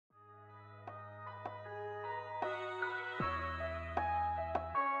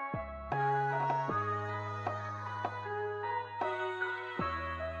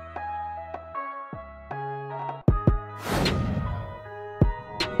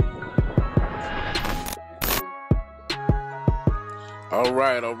All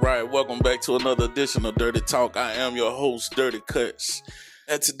right. Welcome back to another edition of Dirty Talk. I am your host, Dirty Cuttz.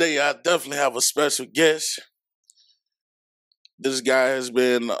 And today I definitely have a special guest. This guy has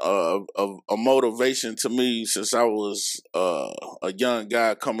been a motivation to me since I was a young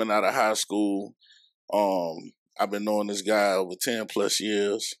guy coming out of high school. I've been knowing this guy over 10 plus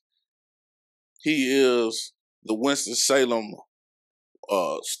years. He is the Winston-Salem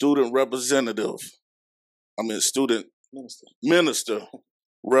student minister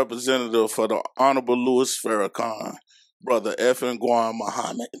representative for the Honorable Louis Farrakhan, brother Effrainguan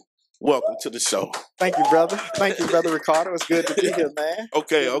Muhammad. Welcome to the show. Thank you, brother. Thank you, brother Ricardo. It's good to be here, man.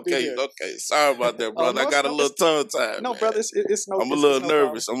 Okay. Sorry about that, brother. I got a little tongue tied. No, brother, it's no. I'm a little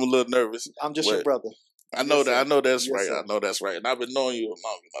nervous. I'm just your brother. I know that. I know that's yes, right. Sir. I know that's right. And I've been knowing you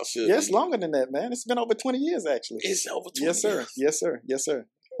long. Yes, longer than that, man. It's been over 20 years, actually. It's over 20 years. Yes, sir.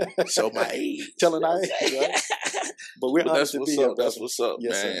 So my age. Telling our age, right? But we're honored to be here, brother. That's what's up,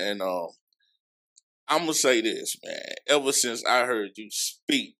 yes, man. Sir. And I'm going to say this, man. Ever since I heard you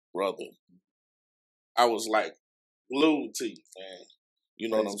speak, brother, I was like glued to you, man. You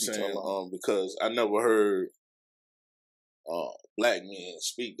know what I'm saying? Because I never heard black men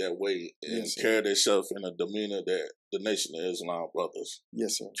speak that way and carry themselves in a demeanor that the Nation of Islam brothers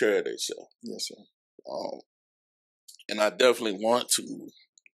carry themselves. Yes, sir. And I definitely want to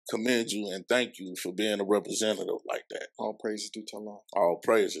commend you and thank you for being a representative like that. All praises due to Allah. All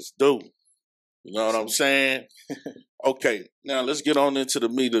praises due. You know what I'm saying? Okay, now let's get on into the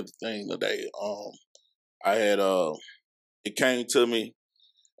meat of the thing today. I had it came to me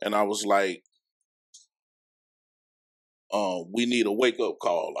and I was like, we need a wake-up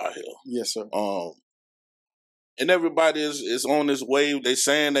call out here. Yes, sir. And everybody is on this wave. They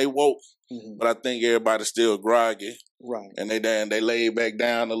saying they woke, but I think everybody's still groggy. Right. And they laid back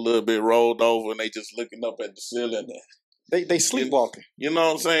down a little bit, rolled over, and they just looking up at the ceiling. They sleepwalking. You know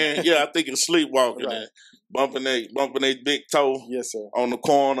what I'm saying? Yeah, I think it's sleepwalking and bumping their big toe on the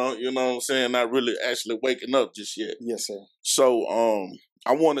corner. You know what I'm saying? Not really actually waking up just yet. Yes, sir. So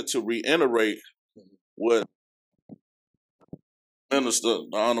I wanted to reiterate what Minister,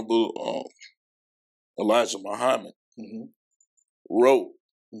 the Honorable Elijah Muhammad wrote,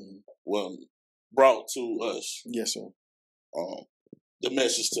 brought to us. Yes, sir. The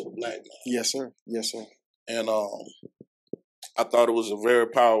message to the black man. Yes, sir. Yes, sir. And I thought it was a very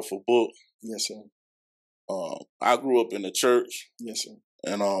powerful book. Yes, sir. I grew up in the church. Yes, sir.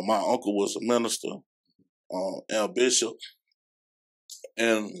 And my uncle was a minister and a bishop.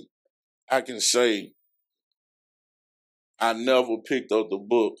 And I can say I never picked up the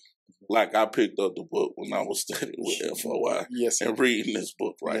book like I picked up the book when I was studying with FOI and reading this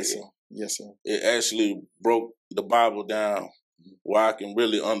book right here. Yes, sir. It actually broke the Bible down where I can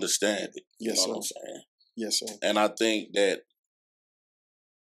really understand it. You know what I'm saying? Yes, sir. And I think that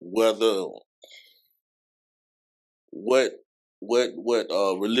whether what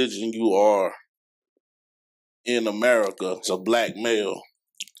religion you are in America as a black male,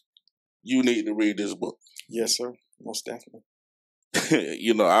 you need to read this book. Yes, sir. Most definitely.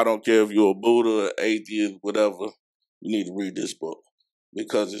 You know, I don't care if you're a Buddha, atheist, whatever. You need to read this book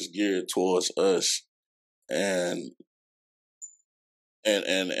because it's geared towards us and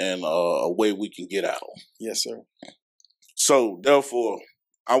a way we can get out. Yes, sir. So, therefore,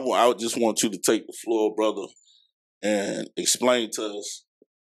 I just want you to take the floor, brother, and explain to us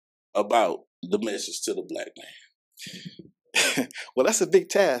about the message to the black man. Well, that's a big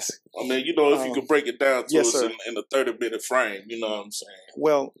task. I mean, you know, if you could break it down to us in a 30-minute frame, you know what I'm saying?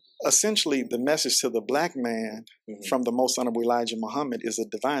 Well, essentially, the message to the black man from the Most Honorable Elijah Muhammad is a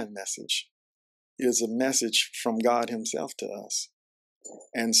divine message. It is a message from God himself to us.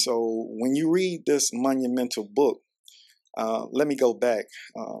 And so when you read this monumental book, let me go back.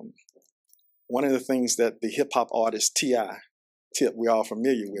 One of the things that the hip-hop artist T.I., Tip, we're all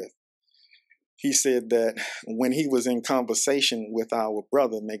familiar with, he said that when he was in conversation with our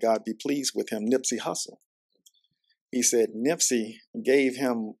brother, may God be pleased with him, Nipsey Hussle, he said Nipsey gave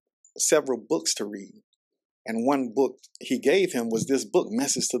him several books to read. And one book he gave him was this book,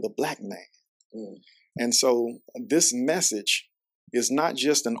 Message to the Black Man. And so this message is not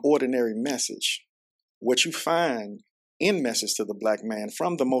just an ordinary message. What you find in Message to the Black Man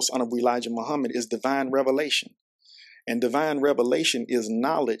from the Most Honorable Elijah Muhammad is divine revelation. And divine revelation is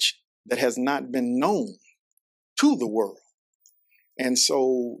knowledge that has not been known to the world. And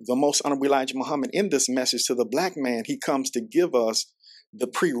so the Most Honorable Elijah Muhammad, in this message to the black man, he comes to give us the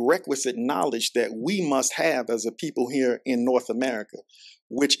prerequisite knowledge that we must have as a people here in North America,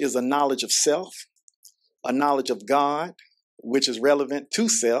 which is a knowledge of self, a knowledge of God, which is relevant to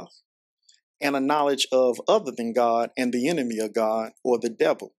self, and a knowledge of other than God and the enemy of God, or the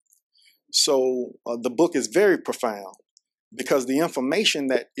devil. So the book is very profound, because the information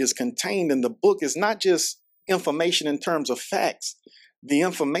that is contained in the book is not just information in terms of facts. The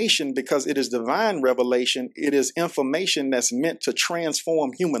information, because it is divine revelation, it is information that's meant to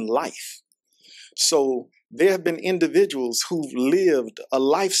transform human life. So there have been individuals who've lived a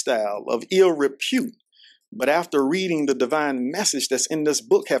lifestyle of ill repute, but after reading the divine message that's in this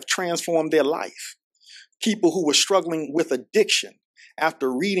book have transformed their life. People who were struggling with addiction,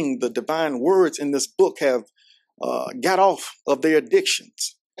 after reading the divine words in this book, have got off of their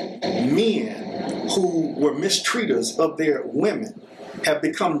addictions. Men who were mistreaters of their women have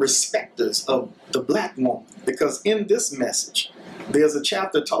become respecters of the black woman, because in this message, there's a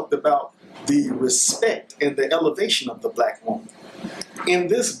chapter talked about the respect and the elevation of the black woman. In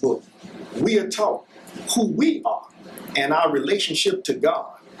this book, we are taught who we are and our relationship to God.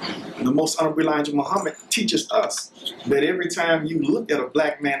 And the Most Honorable Elijah Muhammad teaches us that every time you look at a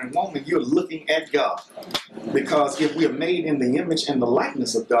black man and woman, you're looking at God. Because if we are made in the image and the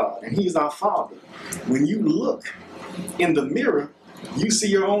likeness of God, and He's our Father, when you look in the mirror, you see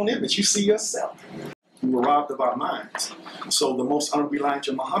your own image, you see yourself. We were robbed of our minds. So the Most Honorable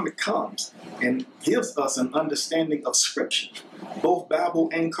Elijah Muhammad comes and gives us an understanding of Scripture, both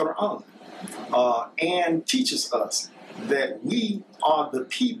Bible and Quran, and teaches us that we are the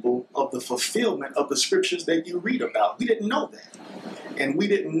people of the fulfillment of the Scriptures that you read about. We didn't know that. And we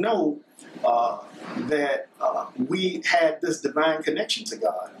didn't know that we had this divine connection to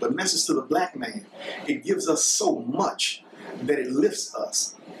God. But Message to the Black Man, it gives us so much that it lifts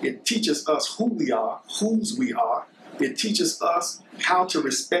us. It teaches us who we are, whose we are. It teaches us how to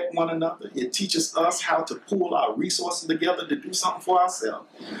respect one another. It teaches us how to pool our resources together to do something for ourselves.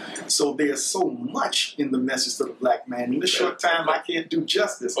 So there's so much in the Message to the Black Man. In this short time, I can't do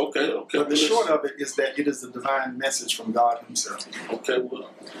justice. Okay. But the short of it is that it is a divine message from God Himself. Okay,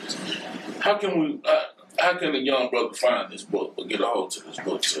 well, how can a young brother find this book or get a hold to this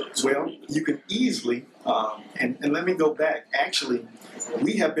book? Well, you can easily, and let me go back. Actually,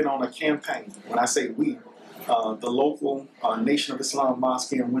 we have been on a campaign. When I say we, the local Nation of Islam Mosque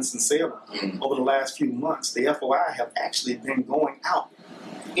here in Winston-Salem, over the last few months, the FOI have actually been going out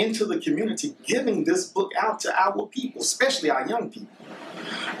into the community, giving this book out to our people, especially our young people.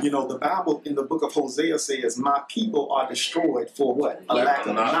 You know, the Bible in the book of Hosea says, my people are destroyed for what? A lack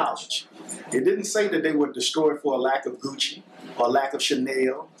of knowledge. It didn't say that they were destroyed for a lack of Gucci, or a lack of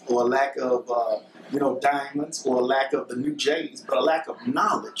Chanel, or a lack of diamonds, or a lack of the new J's, but a lack of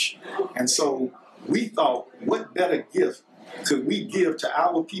knowledge. And so we thought, what better gift could we give to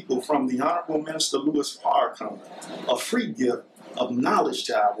our people from the Honorable Minister Louis Farrakhan, a free gift of knowledge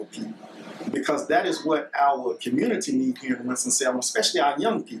to our people? Because that is what our community needs here in Winston-Salem, especially our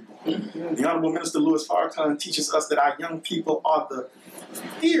young people. The Honorable Minister Louis Farrakhan teaches us that our young people are the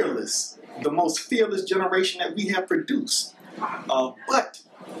most fearless generation that we have produced. But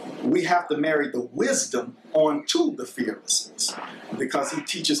we have to marry the wisdom onto the fearlessness, because he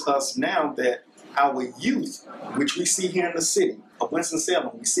teaches us now that our youth, which we see here in the city of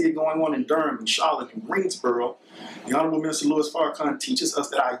Winston-Salem, we see it going on in Durham, and Charlotte, and Greensboro. The Honorable Minister Louis Farrakhan teaches us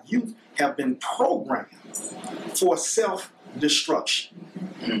that our youth have been programmed for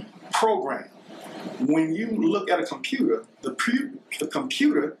self-destruction. Programmed. When you look at a computer, the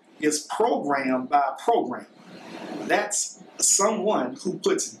computer is programmed by a program. That's someone who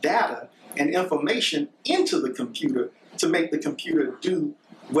puts data and information into the computer to make the computer do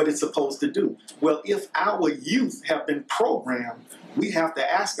what it's supposed to do. Well, if our youth have been programmed, we have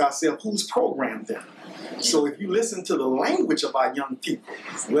to ask ourselves, who's programmed them? So if you listen to the language of our young people,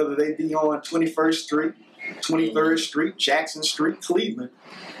 whether they be on 21st Street, 23rd Street, Jackson Street, Cleveland,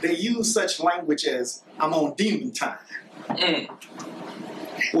 they use such language as, I'm on demon time.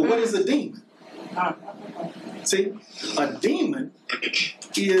 Well, what is a demon? See, a demon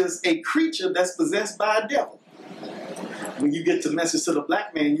is a creature that's possessed by a devil. When you get to Message to the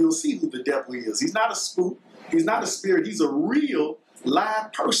Black Man, you'll see who the devil is. He's not a spook. He's not a spirit. He's a real,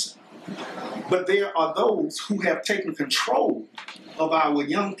 live person. But there are those who have taken control of our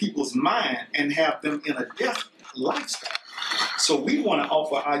young people's mind and have them in a deaf lifestyle. So we want to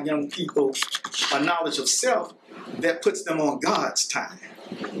offer our young people a knowledge of self that puts them on God's time.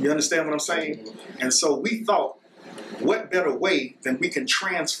 You understand what I'm saying? And so we thought, what better way than we can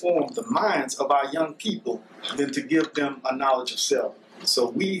transform the minds of our young people than to give them a knowledge of self?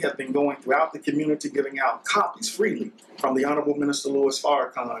 So we have been going throughout the community giving out copies freely from the Honorable Minister Louis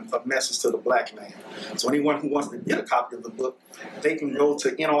Farrakhan of Message to the Black Man. So anyone who wants to get a copy of the book, they can go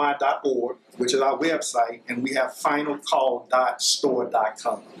to NOI.org, which is our website, and we have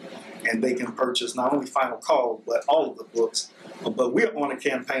finalcall.store.com. and they can purchase not only Final Call, but all of the books. But we're on a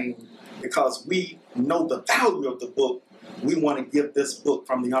campaign because we know the value of the book. We want to give this book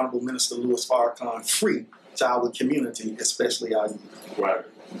from the Honorable Minister Louis Farrakhan free to our community, especially our youth. Right.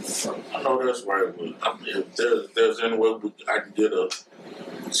 I know that's right. If there's any way I can get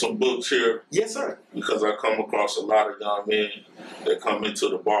some books here. Yes, sir. Because I come across a lot of young men that come into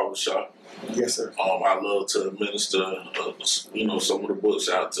the barbershop. Yes, sir. I love to administer, some of the books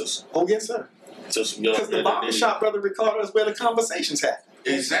out to. Oh, yes, sir. To some young men. Because the barbershop, Brother Ricardo, is where the conversations happen.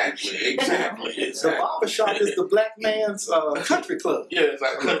 Exactly. The barbershop is the black man's country club. Yeah, it's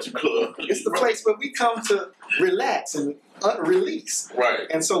like a country club. It's the place where we come to relax and release. Right.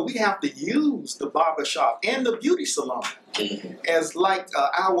 And so we have to use the barbershop and the beauty salon as like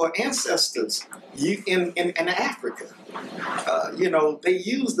our ancestors in Africa. They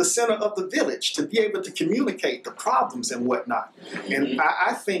use the center of the village to be able to communicate the problems and whatnot. And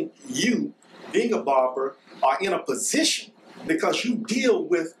I think you, being a barber, are in a position because you deal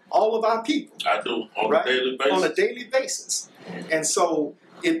with all of our people. I do, on a daily basis. On a daily basis. And so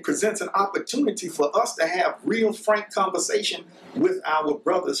it presents an opportunity for us to have real, frank conversation with our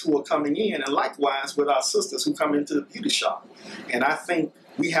brothers who are coming in, and likewise with our sisters who come into the beauty shop. And I think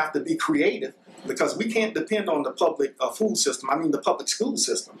we have to be creative because we can't depend on the public food system, the public school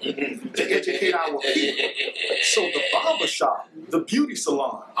system, to educate our people. So the barbershop, the beauty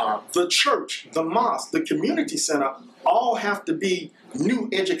salon, the church, the mosque, the community center, all have to be new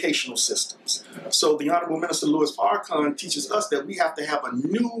educational systems. So the Honorable Minister Louis Farrakhan teaches us that we have to have a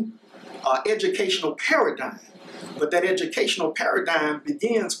new educational paradigm. But that educational paradigm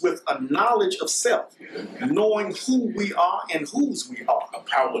begins with a knowledge of self, knowing who we are and whose we are. A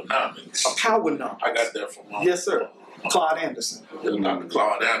powernomics. A powernomics. I got that from Yes, sir. Claude Anderson. Dr.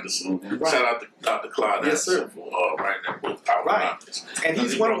 Claude Anderson. Right. Shout out to Dr. Claude Anderson for writing that book, Powernomics. Right. And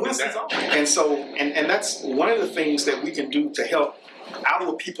he's one of Winston's own. And so, and that's one of the things that we can do to help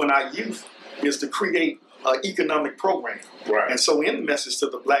our people and our youth is to create an economic program. Right. And so in the message to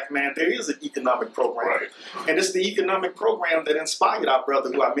the black man, there is an economic program. Right. And it's the economic program that inspired our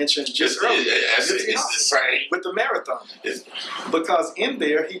brother who I mentioned just earlier. It's the same. With the marathon. Because in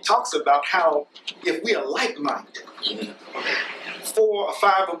there, he talks about how if we are like-minded, 4 or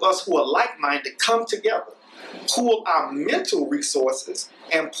 5 of us who are like-minded come together, pool our mental resources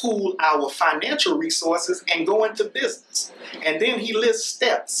and pool our financial resources and go into business. And then he lists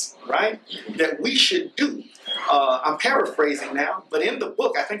steps, right, that we should do. I'm paraphrasing now, but in the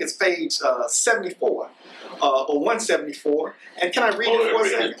book, I think it's page 74 or 174. And can I read it for a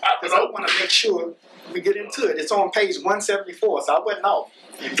second? Because I want to make sure we get into it. It's on page 174, so I wasn't off.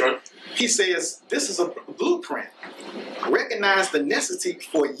 He says, this is a blueprint. Recognize the necessity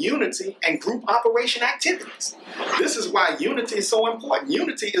for unity and group operation activities. This is why unity is so important.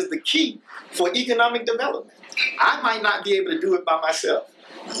 Unity is the key for economic development. I might not be able to do it by myself.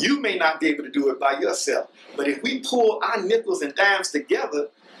 You may not be able to do it by yourself. But if we pull our nickels and dimes together,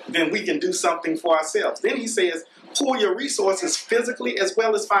 then we can do something for ourselves. Then he says, pool your resources physically as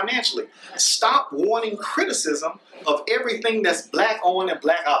well as financially. Stop wanting criticism of everything that's black owned and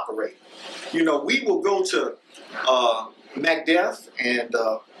black operated. We will go to Macbeth and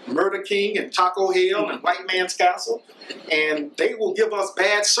Murder King and Taco Hill and White Man's Castle, and they will give us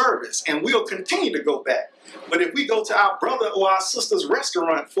bad service, and we'll continue to go back. But if we go to our brother or our sister's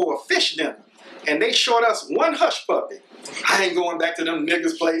restaurant for a fish dinner, and they short us one hush puppy, I ain't going back to them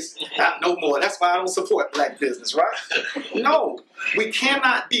niggas' place, not no more. That's why I don't support black business, right? No, we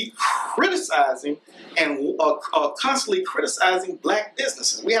cannot be criticizing and constantly criticizing black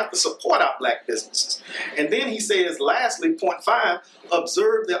businesses. We have to support our black businesses. And then he says, lastly, point 5,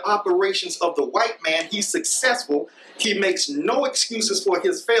 observe the operations of the white man. He's successful. He makes no excuses for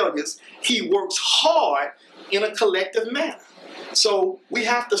his failures. He works hard in a collective manner. So we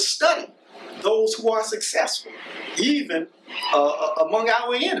have to study those who are successful, even among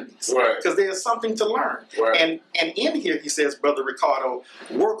our enemies, because there's something to learn. Right. And in here, he says, Brother Ricardo,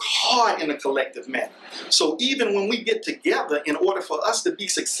 work hard in a collective manner. So even when we get together, in order for us to be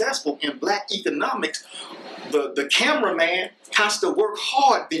successful in black economics, the cameraman has to work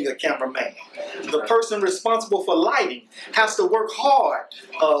hard being a cameraman. The person responsible for lighting has to work hard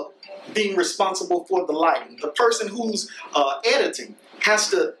being responsible for the lighting. The person who's editing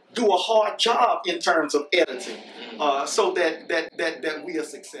has to do a hard job in terms of editing so that we are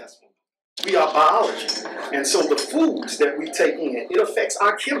successful. We are biology. And so the foods that we take in, it affects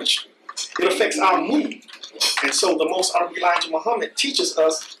our chemistry. It affects our mood. And so the Most Honorable Elijah Muhammad teaches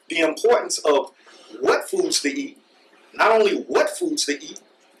us the importance of what foods to eat, not only what foods to eat,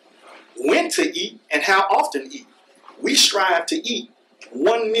 when to eat, and how often to eat. We strive to eat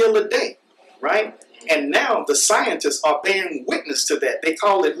 1 meal a day, right? And now the scientists are bearing witness to that. They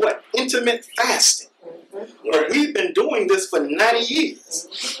call it what? Intermittent fasting. But we've been doing this for 90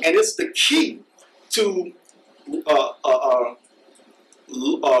 years. And it's the key to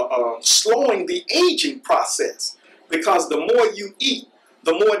slowing the aging process. Because the more you eat,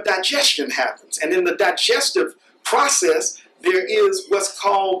 the more digestion happens. And in the digestive process, there is what's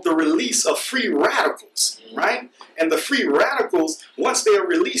called the release of free radicals, right? And the free radicals, once they are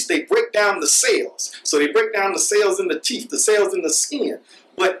released, they break down the cells. So they break down the cells in the teeth, the cells in the skin.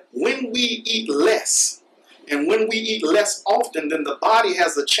 But when we eat less, and when we eat less often, then the body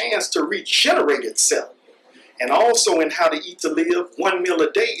has a chance to regenerate itself. And also in How to Eat to Live, 1 meal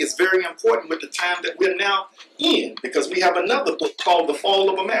a day is very important with the time that we're now in, because we have another book called The Fall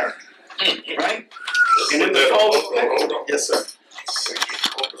of America, right? And in the Fall of America, yes, sir.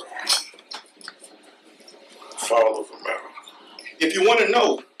 Fall of America. If you want to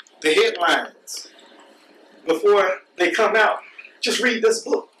know the headlines before they come out, just read this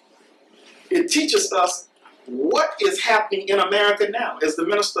book. It teaches us what is happening in America now. As the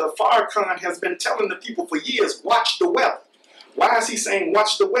minister Farrakhan has been telling the people for years, watch the weather. Why is he saying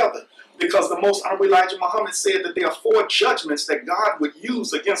watch the weather? Because the most honorable Elijah Muhammad said that there are 4 judgments that God would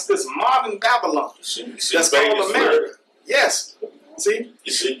use against this modern Babylon. That's called America. Yes. See?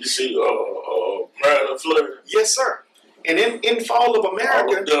 You see Maryland, Florida? Yes, sir. And in Fall of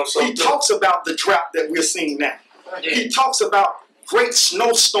America, he talks about the drought that we're seeing now. He talks about great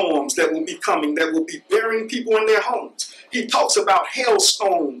snowstorms that will be coming, that will be burying people in their homes. He talks about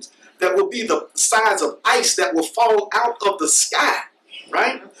hailstones that will be the size of ice that will fall out of the sky,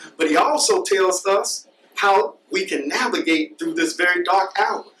 right? But he also tells us how we can navigate through this very dark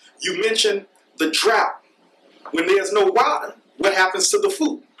hour. You mentioned the drought. When there's no water, what happens to the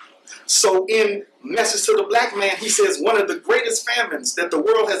food? So in Message to the Black Man, he says one of the greatest famines that the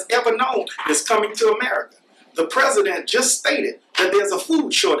world has ever known is coming to America. The president just stated that there's a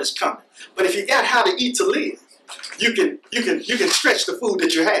food shortage coming. But if you got How to Eat to Live, you can stretch the food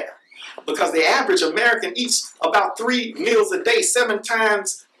that you have. Because the average American eats about 3 meals a day, 7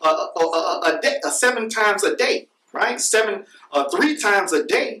 times a day, right? 3 times a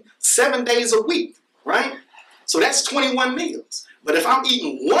day, 7 days a week, right? So that's 21 meals. But if I'm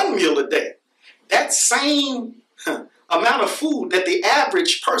eating 1 meal a day, that same amount of food that the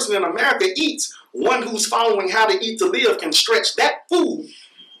average person in America eats, one who's following How to Eat to Live can stretch that food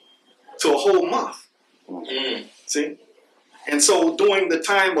to a whole month. See? And so during the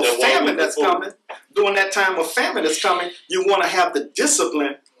time of famine that's coming, you want to have the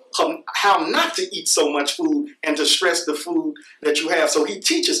discipline of how not to eat so much food and to stress the food that you have. So he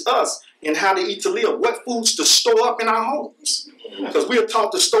teaches us in How to Eat to Live what foods to store up in our homes. Because we are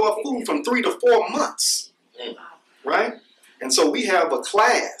taught to store up food from 3 to 4 months. Right? And so we have a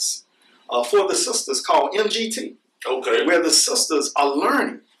class for the sisters called MGT. Okay. Where the sisters are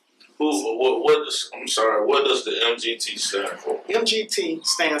learning. What does the MGT stand for? MGT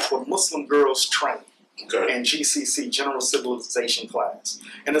stands for Muslim Girls Training. Okay. And GCC, General Civilization Class.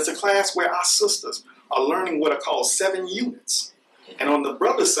 And it's a class where our sisters are learning what are called 7 units. And on the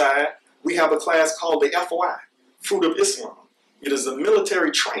brother side, we have a class called the FOI, Fruit of Islam. It is the military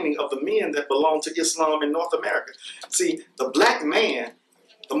training of the men that belong to Islam in North America. See, the black man,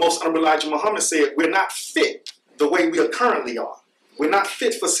 the most honorable Elijah Muhammad said, we're not fit the way we currently are. We're not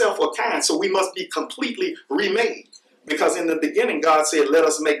fit for self or kind, so we must be completely remade. Because in the beginning, God said, let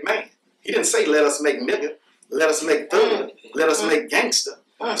us make man. He didn't say, let us make nigga, let us make thug, let us make gangster.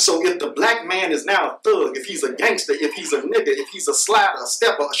 So if the black man is now a thug, if he's a gangster, if he's a nigga, if he's a slider, a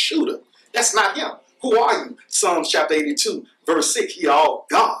stepper, a shooter, that's not him. Who are you? Psalms chapter 82, verse 6, ye are all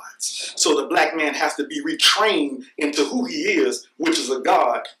gods. So the black man has to be retrained into who he is, which is a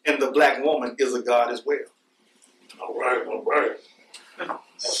god, and the black woman is a god as well. All right.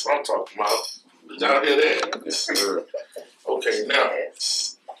 That's what I'm talking about. Did y'all hear that? Yes, sir. Okay, now.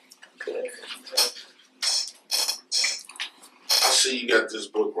 I see you got this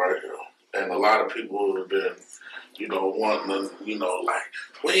book right here. And a lot of people have been, wanting to, like,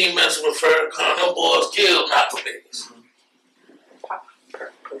 we ain't messing with Farrakhan. Them boys killed Malcolm X.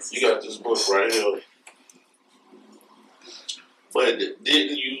 You got this book right here. But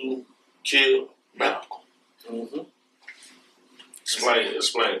didn't you kill Malcolm? Mm-hmm. Explain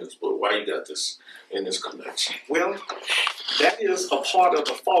this book. Why you got this in this connection? Well, that is a part of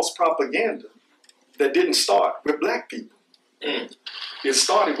the false propaganda that didn't start with black people. It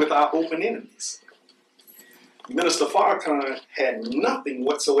started with our open enemies. Minister Farrakhan had nothing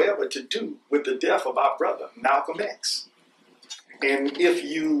whatsoever to do with the death of our brother, Malcolm X. And if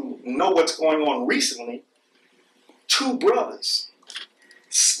you know what's going on recently, 2 brothers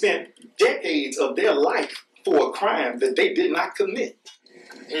spent decades of their life for a crime that they did not commit.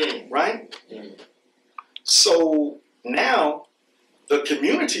 Right? So now the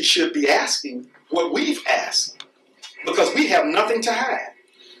community should be asking what we've asked, because we have nothing to hide.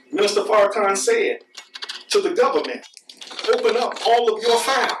 Minister Farrakhan said to the government, open up all of your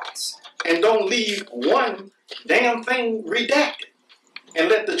files and don't leave one damn thing redacted, and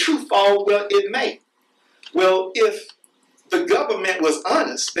let the truth fall where it may. Well, if the government was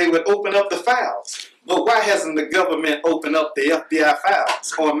honest, they would open up the files. But why hasn't the government opened up the FBI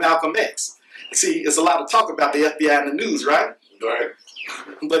files on Malcolm X? See, it's a lot of talk about the FBI in the news, right? Right.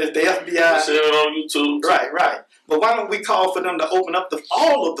 But if the FBI... See it on YouTube. Right. But why don't we call for them to open up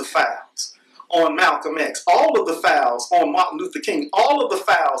all of the files on Malcolm X, all of the files on Martin Luther King, all of the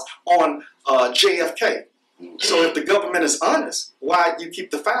files on JFK? So if the government is honest, why do you keep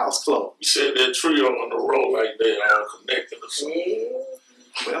the files closed? You said that trio on the road like they are connected or something.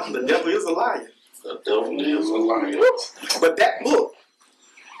 Well, the devil is a liar. The devil is a liar. But that book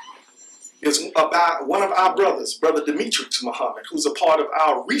is about one of our brothers, Brother Demetrius Muhammad, who's a part of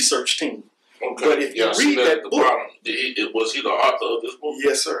our research team. Okay. But if you read that book... Was he the author of this book?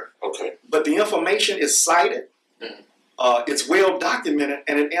 Yes, sir. Okay. But the information is cited, it's well documented,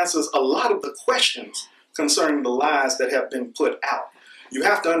 and it answers a lot of the questions concerning the lies that have been put out. You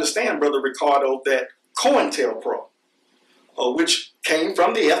have to understand, Brother Ricardo, that COINTELPRO, which came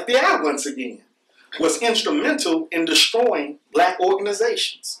from the FBI once again, was instrumental in destroying black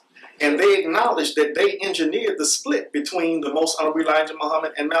organizations. And they acknowledged that they engineered the split between the Most Honorable Elijah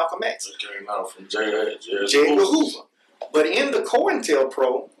Muhammad and Malcolm X. It came out from J. Edgar Hoover. But in the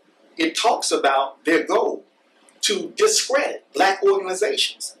COINTELPRO, it talks about their goal to discredit black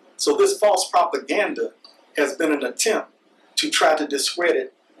organizations. So this false propaganda has been an attempt to try to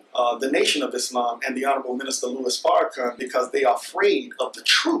discredit the Nation of Islam and the Honorable Minister Louis Farrakhan, because they are afraid of the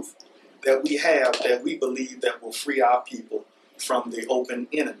truth that we have, that we believe that will free our people from the open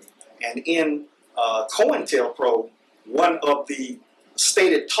enemy. And in COINTELPRO, one of the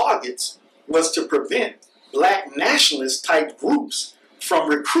stated targets was to prevent black nationalist type groups from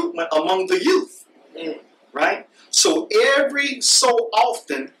recruitment among the youth. Right? So every so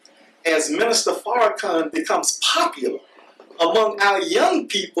often, as Minister Farrakhan becomes popular among our young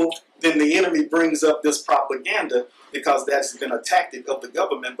people, then the enemy brings up this propaganda, because that's been a tactic of the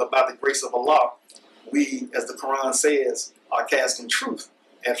government. But by the grace of Allah, we, as the Quran says, are casting truth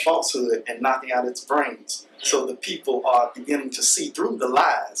at falsehood and knocking out its brains. So the people are beginning to see through the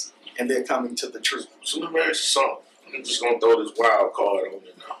lies, and they're coming to the truth. So let me ask you something. I'm just going to throw this wild card on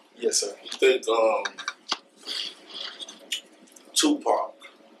you now. Yes, sir. You think Tupac,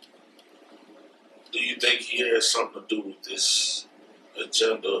 do you think he has something to do with this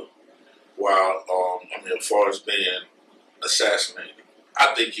agenda while, as far as being assassinated?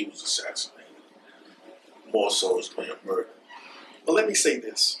 I think he was assassinated. More so as being murdered. Well, let me say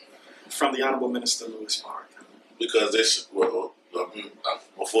this from the Honorable Minister Louis Farrakhan. Because this,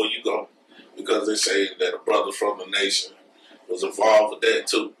 before you go, because they say that a brother from the nation was involved with that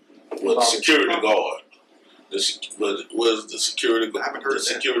too, with the security guard. Was the security guard? I haven't heard the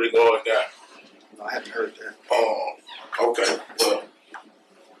security guard guy. No, I haven't heard that. Okay. Well,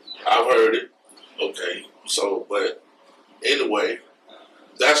 I've heard it. Okay. So, but anyway,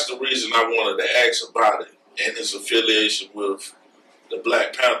 that's the reason I wanted to ask about it and its affiliation with the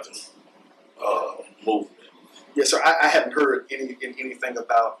Black Panther movement. Yes, sir. I haven't heard anything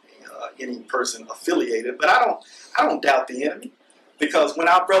about any person affiliated, but I don't doubt the enemy, because when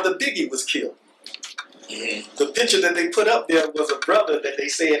our brother Biggie was killed, the picture that they put up there was a brother that they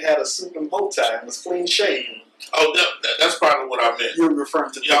said had a suit and bow tie and was clean shaven. Oh, that's probably what I meant. You're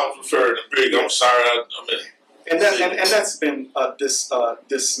referring to. Y'all referring to Big. I'm sorry. I mean, and that's been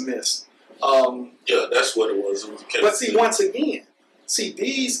dismissed. Yeah, that's what it was. But see, once again,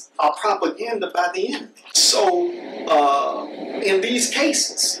 these are propaganda by the enemy. So in these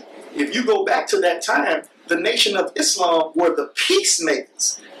cases, if you go back to that time, the Nation of Islam were the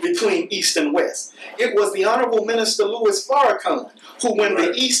peacemakers between East and West. It was the Honorable Minister Louis Farrakhan who, when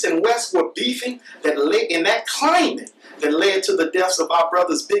the East and West were beefing, that led in that climate that led to the deaths of our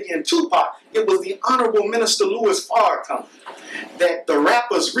brothers Biggie and Tupac, it was the Honorable Minister Louis Farrakhan that the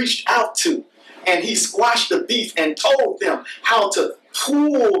rappers reached out to, and he squashed the beef and told them how to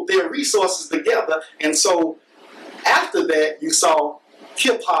pool their resources together. And so after that, you saw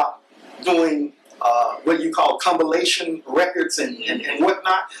hip-hop doing what you call compilation records and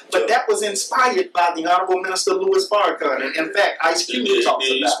whatnot. But that was inspired by the Honorable Minister Louis Farrakhan. And in fact, Ice Cube talks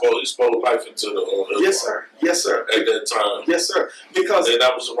about he spoke life into the Yes, sir. Yes, sir. At that time. Yes, sir. Because and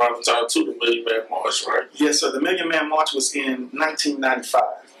that was around the time too, the Million Man March, right? Yes, sir. The Million Man March was in 1995.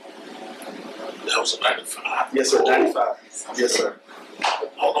 That was a 95. Yes, sir, 95. Yes, sir. I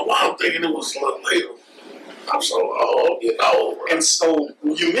don't know why I'm thinking it was a little later. I'm so old, you know. And so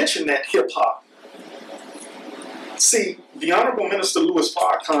you mentioned that hip-hop. See, the Honorable Minister Louis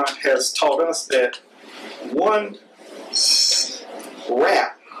Farrakhan has taught us that one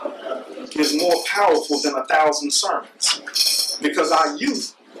rap is more powerful than 1,000 sermons. Because our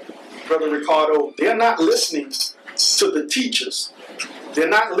youth, Brother Ricardo, they're not listening to the teachers. They're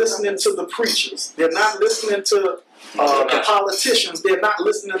not listening to the preachers. They're not listening to the politicians. They're not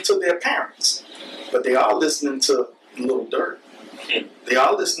listening to their parents. But they are listening to Lil Durk. They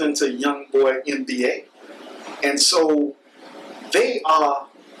are listening to Young Boy NBA. And so they are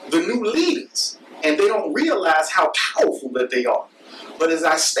the new leaders. And they don't realize how powerful that they are. But as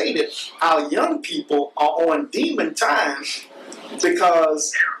I stated, our young people are on demon time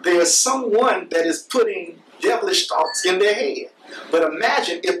because there's someone that is putting devilish thoughts in their head. But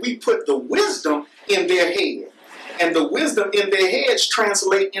imagine if we put the wisdom in their head, and the wisdom in their heads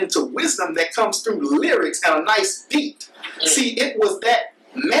translate into wisdom that comes through lyrics and a nice beat. See, it was that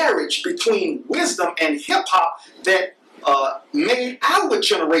marriage between wisdom and hip-hop that made our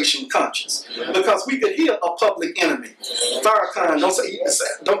generation conscious, because we could hear a Public Enemy. Farrakhan,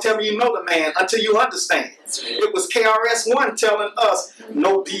 don't tell me you know the man until you understand. It was KRS-One telling us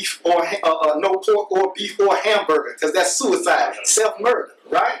no beef or no pork or beef or hamburger, because that's suicide, self-murder,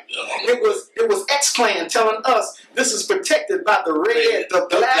 right? It was X-Clan telling us this is protected by the red, the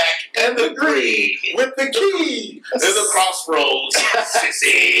black, and the green with the key. There's a crossroads.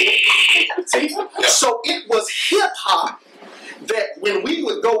 See? So it was hip-hop that when we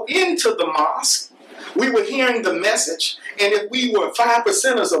would go into the mosque, we were hearing the message. And if we were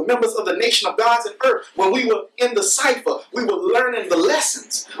 5%ers or members of the nation of gods and earth, when we were in the cipher, we were learning the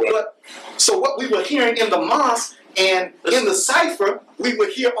lessons. But so what we were hearing in the mosque and in the cipher, we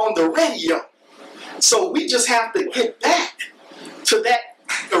would hear on the radio. So we just have to get back to that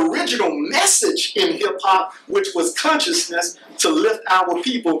original message in hip-hop, which was consciousness, to lift our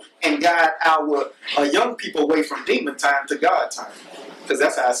people and guide our young people away from demon time to God time. Because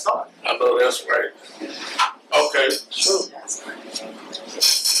that's how it started. I know that's right. Okay. Sure. That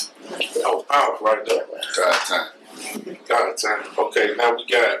was powerful right there. God time. God time. Okay, now we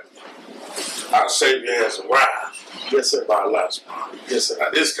got Our Savior Has Arrived. Yes, sir. By last month. Yes, sir. Now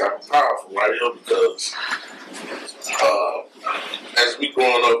this kind of powerful right here because as we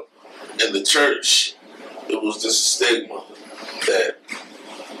growing up in the church, it was this stigma that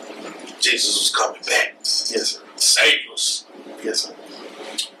Jesus was coming back. Yes, sir. Save us. Yes, sir.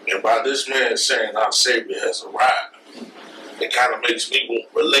 And by this man saying our Savior has arrived, it kind of makes me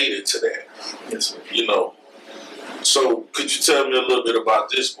related to that. Yes, sir. You know. So could you tell me a little bit about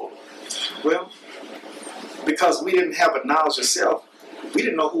this book? Well, because we didn't have a knowledge of self, we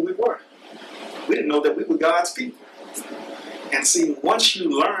didn't know who we were. We didn't know that we were God's people. And see, once you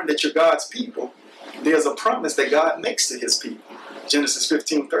learn that you're God's people, there's a promise that God makes to his people. Genesis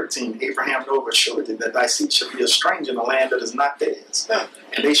 15:13, Abraham knoweth assuredly that thy seed shall be a stranger in a land that is not theirs,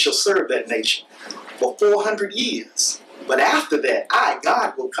 and they shall serve that nation for 400 years. But after that, I,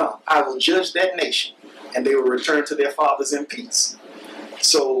 God, will come. I will judge that nation, and they will return to their fathers in peace.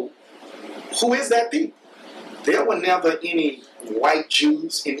 So, who is that people? There were never any white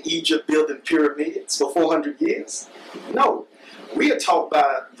Jews in Egypt building pyramids for 400 years. No. We are taught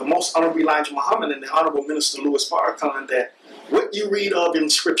by the Most Honorable Elijah Muhammad and the Honorable Minister Louis Farrakhan that what you read of in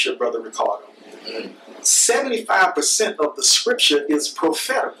Scripture, Brother Ricardo, 75% of the Scripture is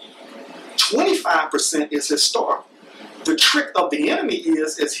prophetic. 25% is historical. The trick of the enemy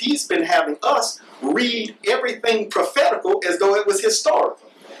is he's been having us read everything prophetical as though it was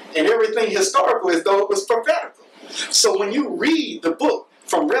historical, and everything historical as though it was prophetical. So when you read the book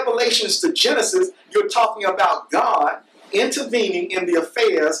from Revelations to Genesis, you're talking about God intervening in the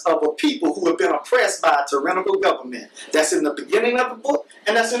affairs of a people who have been oppressed by a tyrannical government. That's in the beginning of the book,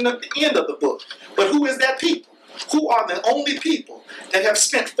 and that's in the end of the book. But who is that people? Who are the only people that have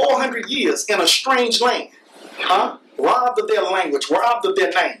spent 400 years in a strange land? Robbed of their language, robbed of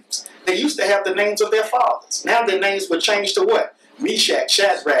their names. They used to have the names of their fathers. Now their names were changed to what? Meshach,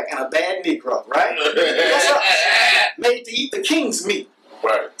 Shadrach, and a bad Negro, right? What's up? Made to eat the king's meat.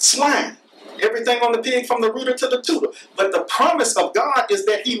 Right. Swine. Everything on the pig from the rooter to the tutor. But the promise of God is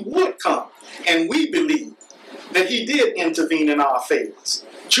that he would come. And we believe that he did intervene in our affairs.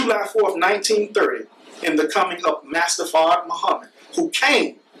 July 4th, 1930, in the coming of Master Farrakhan Muhammad, who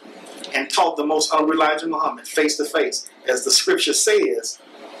came and taught the Most Honorable Elijah Muhammad face to face. As the scripture says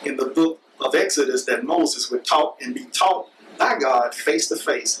in the book of Exodus, that Moses would talk and be taught by God face to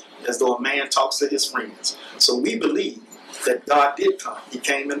face, as though a man talks to his friends. So we believe that God did come. He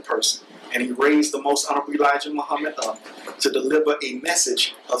came in person. And he raised the most honorable Elijah Muhammad up to deliver a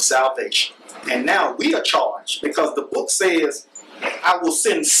message of salvation. And now we are charged because the book says, I will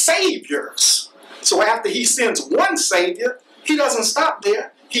send saviors. So after he sends one savior, he doesn't stop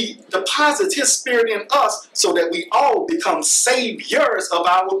there. He deposits his spirit in us so that we all become saviors of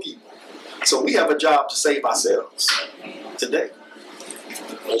our people. So we have a job to save ourselves today.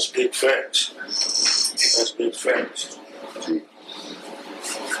 That's big facts. That's big facts.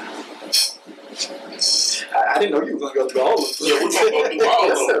 I didn't know you were going to go through all of them. Yeah, we're going to go through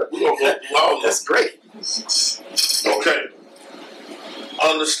all of them. We're going to go through all of them. That's great. Okay.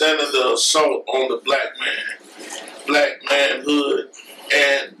 Understanding the assault on the black man, black manhood,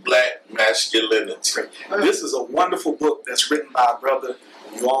 and black masculinity. This is a wonderful book that's written by a brother.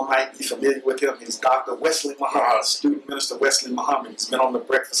 You all might be familiar with him. He's Dr. Wesley Muhammad, student minister Wesley Muhammad. He's been on the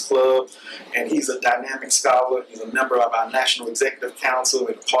Breakfast Club, and he's a dynamic scholar. He's a member of our National Executive Council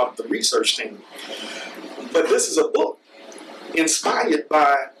and part of the research team. But this is a book inspired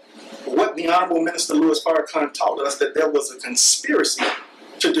by what the Honorable Minister Louis Farrakhan taught us, that there was a conspiracy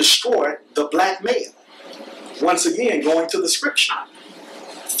to destroy the black male. Once again, going to the scripture.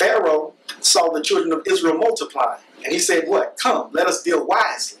 Pharaoh saw the children of Israel multiply. And he said, what? Come, let us deal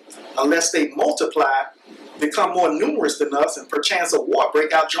wisely. Unless they multiply, become more numerous than us, and perchance a war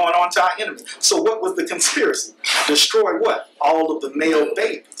break out, join on to our enemy. So what was the conspiracy? Destroy what? All of the male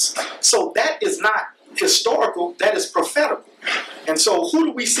babies. So that is not historical, that is prophetical. And so who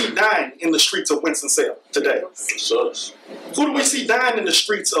do we see dying in the streets of Winston-Salem today? It's us. Who do we see dying in the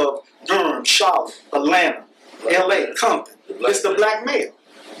streets of Durham, Charlotte, Atlanta, LA, Compton? It's the black male.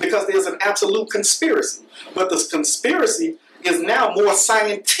 Because there's an absolute conspiracy. But this conspiracy is now more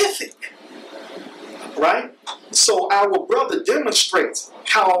scientific. Right? So our brother demonstrates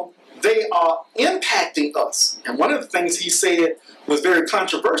how they are impacting us. And one of the things he said was very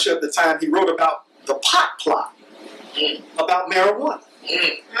controversial at the time. He wrote about the pot plot, about marijuana.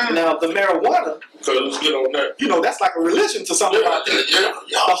 Now, the marijuana, Okay, let's get on that. you know, that's like a religion to some about that.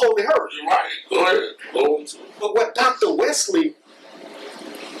 Yeah. The holy herb. You're right. Go ahead. Go on to it. But what Dr. Wesley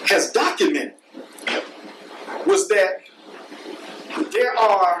has documented was that there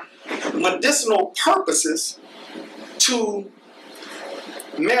are medicinal purposes to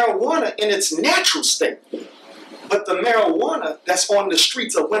marijuana in its natural state. But the marijuana that's on the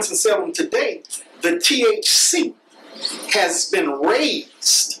streets of Winston-Salem today, the THC, has been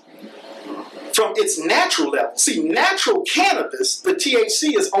raised from its natural level. See, natural cannabis, the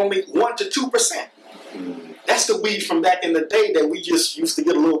THC is only 1 to 2%. That's the weed from back in the day that we just used to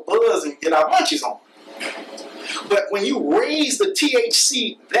get a little buzz and get our munchies on. But when you raise the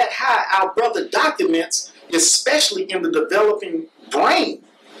THC that high, our brother documents, especially in the developing brain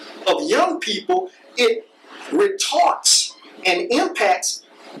of young people, it retards and impacts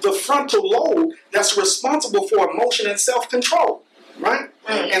the frontal lobe that's responsible for emotion and self-control, right?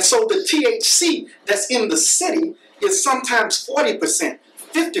 And so the THC that's in the city is sometimes 40%,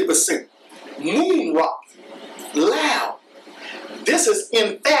 50%, moon rock, loud. This is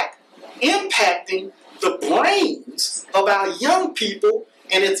in fact impacting the brains of our young people,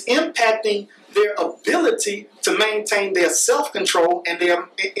 and it's impacting their ability to maintain their self-control and their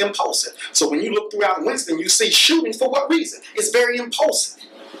impulsive. So when you look throughout Winston, you see shootings for what reason? It's very impulsive.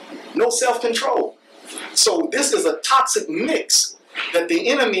 No self-control. So this is a toxic mix that the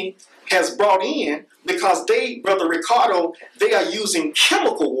enemy has brought in because they, Brother Ricardo, they are using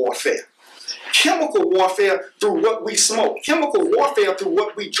chemical warfare. Chemical warfare through what we smoke. Chemical warfare through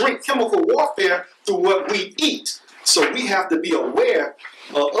what we drink. Chemical warfare through what we eat. So we have to be aware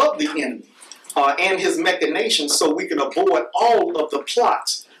of the enemy and his machinations so we can avoid all of the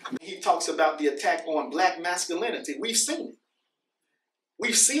plots. He talks about the attack on black masculinity. We've seen it.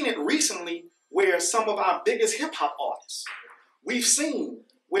 We've seen it recently where some of our biggest hip-hop artists, we've seen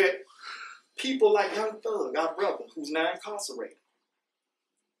where people like Young Thug, our brother, who's now incarcerated,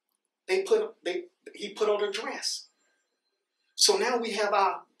 he put on a dress. So now we have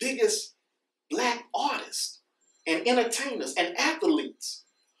our biggest black artists and entertainers and athletes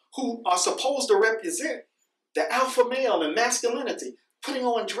who are supposed to represent the alpha male and masculinity putting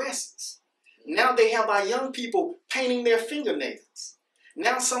on dresses. Now they have our young people painting their fingernails.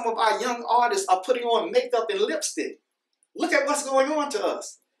 Now some of our young artists are putting on makeup and lipstick. Look at what's going on to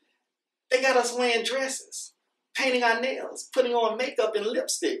us. They got us wearing dresses, painting our nails, putting on makeup and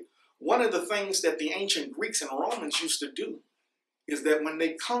lipstick. One of the things that the ancient Greeks and Romans used to do is that when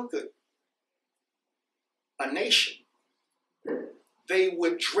they conquered a nation, they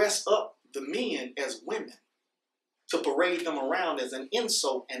would dress up the men as women to parade them around as an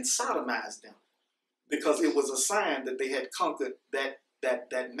insult and sodomize them because it was a sign that they had conquered that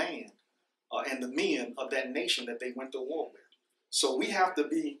man and the men of that nation that they went to war with. So we have to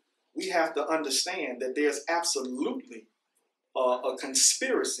understand that there's absolutely a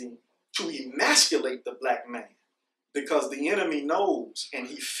conspiracy to emasculate the black man, because the enemy knows and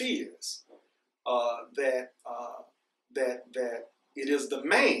he fears that it is the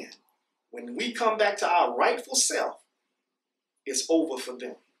man. When we come back to our rightful self, it's over for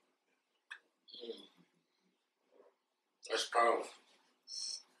them. That's powerful.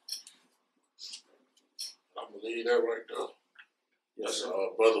 I'm going to leave that right there. Yes, That's sir.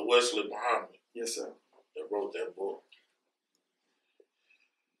 Brother Wesley Muhammad. Yes, sir. That wrote that book.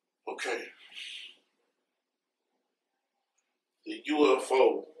 Okay. The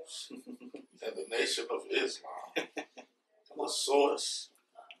UFOs and the Nation of Islam. The source,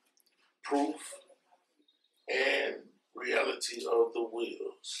 proof, and reality of the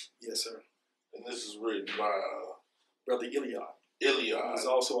wheels. Yes, sir. And this is written by Brother Iliad. Iliad. He's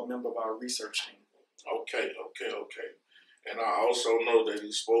also a member of our research team. Okay. And I also know that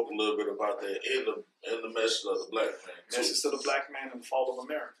he spoke a little bit about that in the Message of the Black Man. Message to the Black Man and the Fall of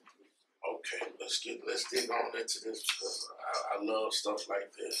America. Okay, let's dig on into this, because I love stuff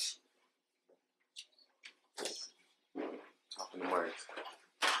like this. Talking to Mike.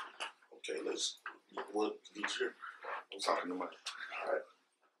 Okay, what did you? I'm talking to Mike. All right.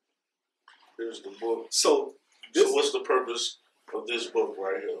 Here's the book. So what's the purpose of this book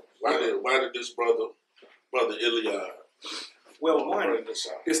right here? Why did this brother Iliad? Well, one bring this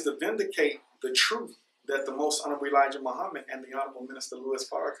out? is to vindicate the truth that the Most Honorable Elijah Muhammad and the Honorable Minister Louis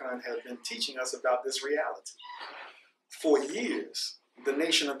Farrakhan have been teaching us about this reality. For years, the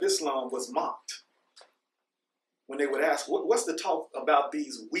Nation of Islam was mocked. When they would ask, what's the talk about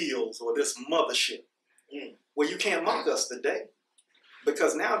these wheels or this mothership? Well, you can't mock us today,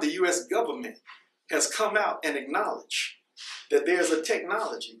 because now the U.S. government has come out and acknowledged that there's a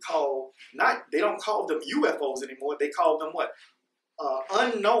technology called, they don't call them UFOs anymore, they call them what?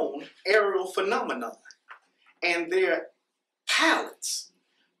 Unknown aerial phenomenon. And they're pilots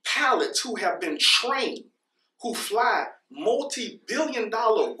who have been trained, who fly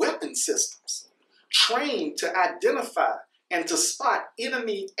multi-billion-dollar weapon systems, trained to identify and to spot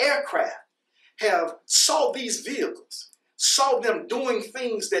enemy aircraft, have saw these vehicles, saw them doing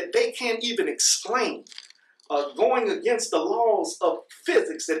things that they can't even explain, going against the laws of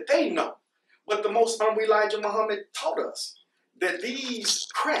physics that they know. But the Most Honorable Elijah Muhammad taught us that these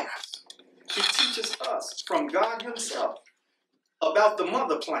craft, he teaches us from God himself about the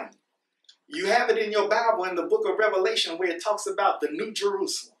mother plane. You have it in your Bible in the book of Revelation where it talks about the New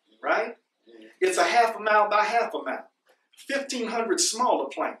Jerusalem, right? It's a half a mile by half a mile, 1,500 smaller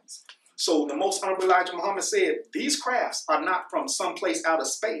planes. So the Most Honorable Elijah Muhammad said, these crafts are not from someplace out of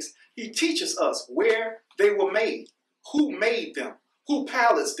space. He teaches us where they were made, who made them, who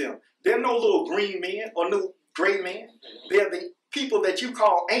pilots them. They're no little green men or no gray men. They're the people that you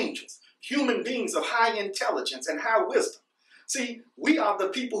call angels, human beings of high intelligence and high wisdom. See, we are the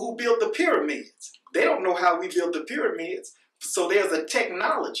people who built the pyramids. They don't know how we built the pyramids. So there's a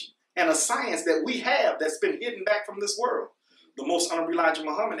technology and a science that we have that's been hidden back from this world. The Most Honorable Elijah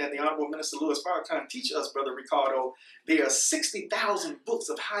Muhammad and the Honorable Minister Louis Farrakhan teach us, Brother Ricardo, there are 60,000 books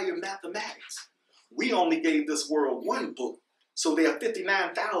of higher mathematics. We only gave this world one book. So there are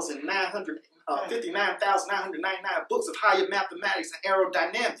 59,999 books of higher mathematics and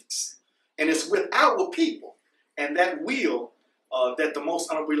aerodynamics. And it's with our people. And that wheel that the Most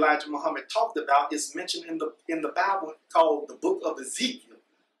Honorable Elijah Muhammad talked about is mentioned in the Bible called the Book of Ezekiel,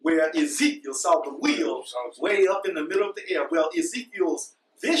 where Ezekiel saw the wheel way up in the middle of the air. Well, Ezekiel's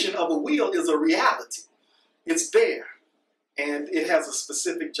vision of a wheel is a reality. It's there. And it has a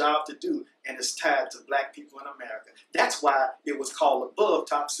specific job to do, and it's tied to black people in America. That's why it was called above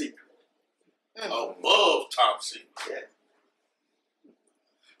top secret. Above top secret. Yeah.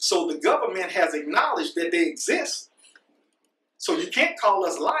 So the government has acknowledged that they exist. So you can't call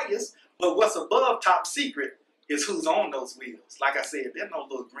us liars, but what's above top secret is who's on those wheels. Like I said, they're no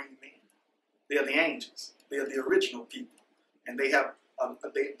little green men. They're the angels. They're the original people. And they have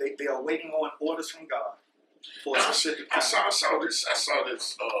they are waiting on orders from God for a specific time. I saw this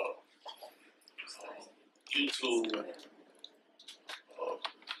YouTube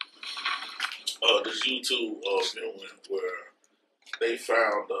viewing where they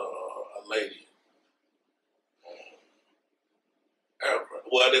found a lady aircraft.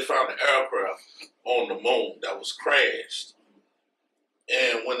 Well, they found an aircraft on the moon that was crashed,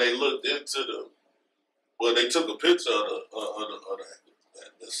 and when they looked into they took a picture of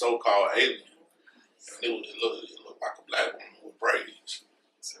the so-called alien. It looked like a black woman with braids.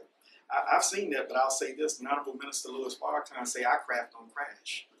 I've seen that, but I'll say this. The Honorable Minister Louis Farrakhan say, our craft don't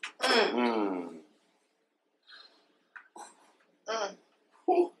crash.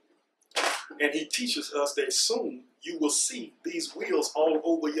 And he teaches us that soon you will see these wheels all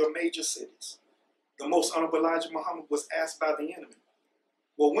over your major cities. The Most Honorable Elijah Muhammad was asked by the enemy,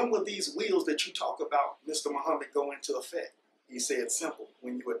 well, when will these wheels that you talk about, Mr. Muhammad, go into effect? He said, simple,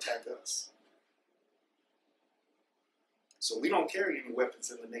 when you attack us. So we don't carry any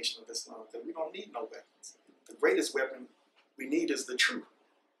weapons in the Nation of Islam because we don't need no weapons. The greatest weapon we need is the truth.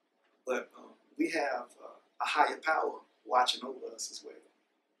 But we have a higher power watching over us as well.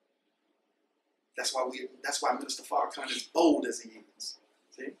 That's why Minister Farrakhan is bold as he is.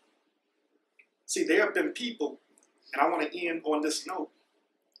 See, there have been people, and I want to end on this note.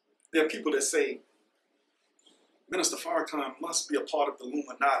 There are people that say Minister Farrakhan must be a part of the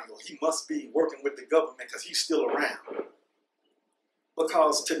Illuminati, or he must be working with the government because he's still around.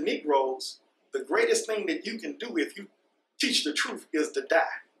 Because to Negroes, the greatest thing that you can do if you teach the truth is to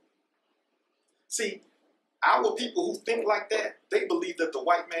die. See, our people who think like that, they believe that the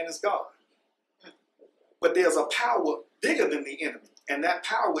white man is God. But there's a power bigger than the enemy. And that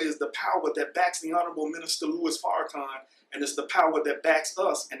power is the power that backs the Honorable Minister Louis Farrakhan, and it's the power that backs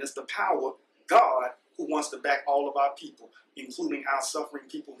us, and it's the power, God, who wants to back all of our people, including our suffering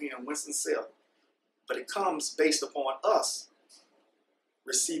people here in Winston-Salem. But it comes based upon us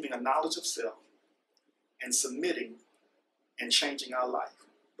receiving a knowledge of self and submitting and changing our life.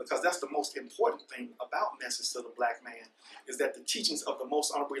 Because that's the most important thing about Message to the Black Man, is that the teachings of the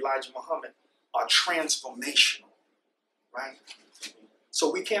Most Honorable Elijah Muhammad are transformational, right? So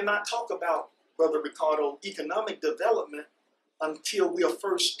we cannot talk about, Brother Ricardo, economic development until we are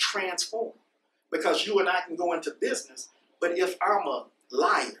first transformed. Because you and I can go into business, but if I'm a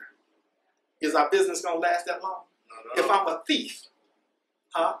liar, is our business going to last that long? No. If I'm a thief,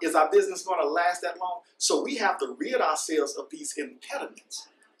 is our business going to last that long? So we have to rid ourselves of these impediments.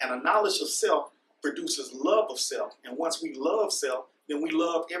 And a knowledge of self produces love of self. And once we love self, then we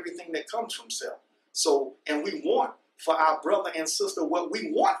love everything that comes from self. So, and we want for our brother and sister what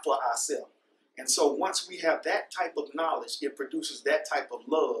we want for ourselves. And so once we have that type of knowledge, it produces that type of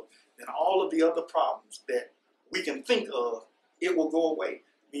love, then all of the other problems that we can think of, it will go away.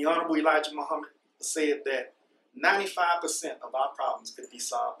 The Honorable Elijah Muhammad said that 95% of our problems could be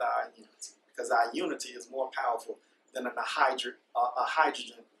solved by our unity, because our unity is more powerful than a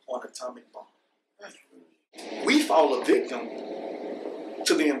hydrogen on an atomic bomb. We fall a victim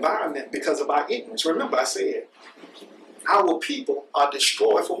to the environment because of our ignorance. Remember, I said, our people are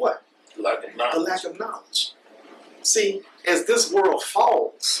destroyed for what? The lack of knowledge. See, as this world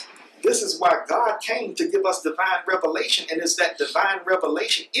falls, this is why God came to give us divine revelation, and it's that divine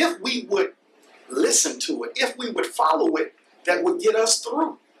revelation, if we would listen to it, if we would follow it, that would get us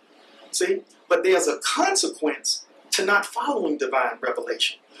through. See, but there's a consequence to not following divine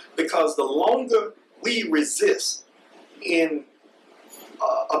revelation, because the longer we resist in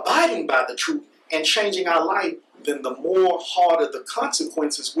abiding by the truth and changing our life, then the more harder the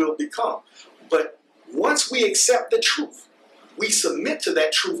consequences will become. But once we accept the truth, we submit to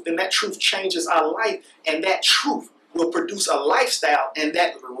that truth, then that truth changes our life, and that truth will produce a lifestyle, and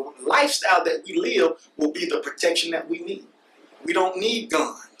that lifestyle that we live will be the protection that we need. We don't need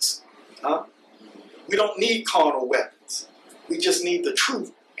guns. We don't need carnal weapons. We just need the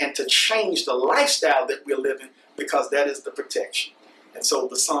truth and to change the lifestyle that we're living, because that is the protection. And so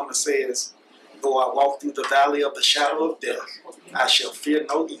the psalmist says, though I walk through the valley of the shadow of death, I shall fear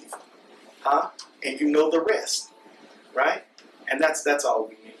no evil. And you know the rest, right? And that's all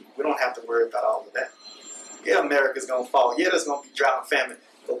we need. We don't have to worry about all of that. Yeah, America's going to fall. Yeah, there's going to be drought and famine.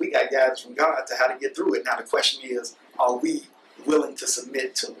 But we got guidance from God to how to get through it. Now the question is, are we willing to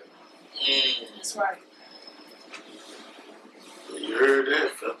submit to it? That's right. You heard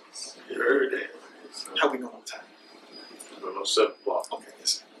that, fellas. You heard that. How we know on time? We're on 7 o'clock. Okay, yes,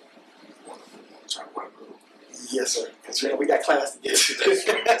 sir. Yes, sir. Because we got class to get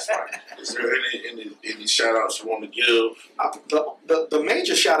to. That's right. Is there any shout outs you want to give? The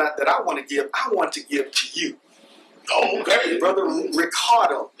major shout out that I want to give to you. Oh, okay. Brother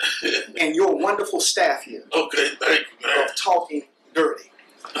Ricardo and your wonderful staff here. Okay, thank you, man. Of talking dirty.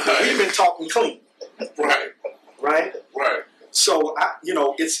 We've been talking clean. Right. Right? Right. So,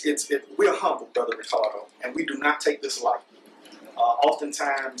 we're humble, Brother Ricardo, and we do not take this lightly.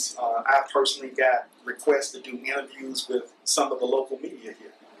 Oftentimes, I personally got requests to do interviews with some of the local media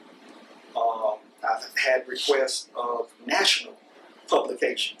here. I've had requests of national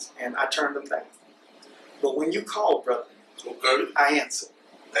publications, and I turned them down. But when you called, brother, I answered.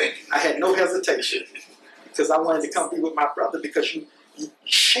 Thank you. I had no hesitation, because I wanted to come be with my brother, because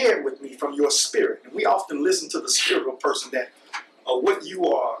share with me from your spirit. And we often listen to the spiritual person that what you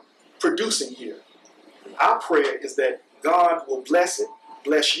are producing here. Our prayer is that God will bless it,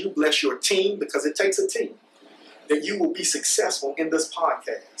 bless you, bless your team, because it takes a team. That you will be successful in this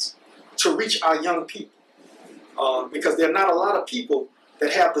podcast to reach our young people. Because there are not a lot of people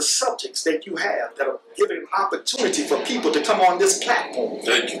that have the subjects that you have that are giving an opportunity for people to come on this platform.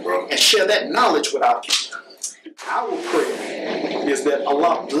 Thank you, bro. And share that knowledge with our people. Our prayer is that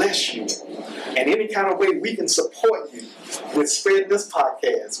Allah bless you. And any kind of way we can support you with spreading this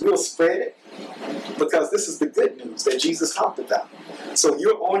podcast, we'll spread it. Because this is the good news that Jesus talked about. So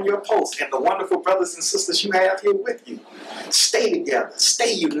you're on your post, and the wonderful brothers and sisters you have here with you. Stay together.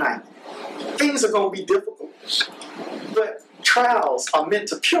 Stay united. Things are going to be difficult. But trials are meant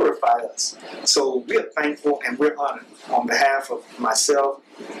to purify us. So we're thankful and we're honored on behalf of myself,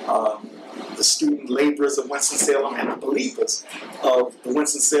 the student laborers of Winston-Salem, and the believers of the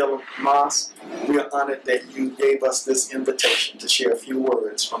Winston-Salem Mosque. We are honored that you gave us this invitation to share a few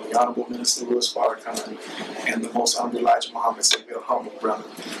words from the Honorable Minister Louis Farrakhan and the Most Honorable Elijah Muhammad. So we're humble, brother.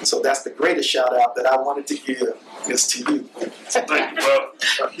 So that's the greatest shout out that I wanted to give is to you. Thank you, bro.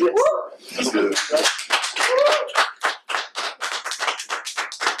 Yes.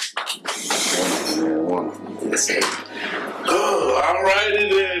 That's good. All righty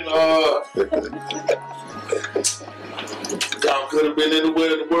then. Y'all could have been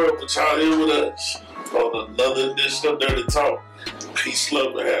anywhere in the world, but y'all here with us on another edition of Dirty Talk. Peace,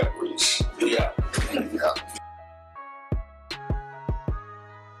 love, and happiness. Yeah.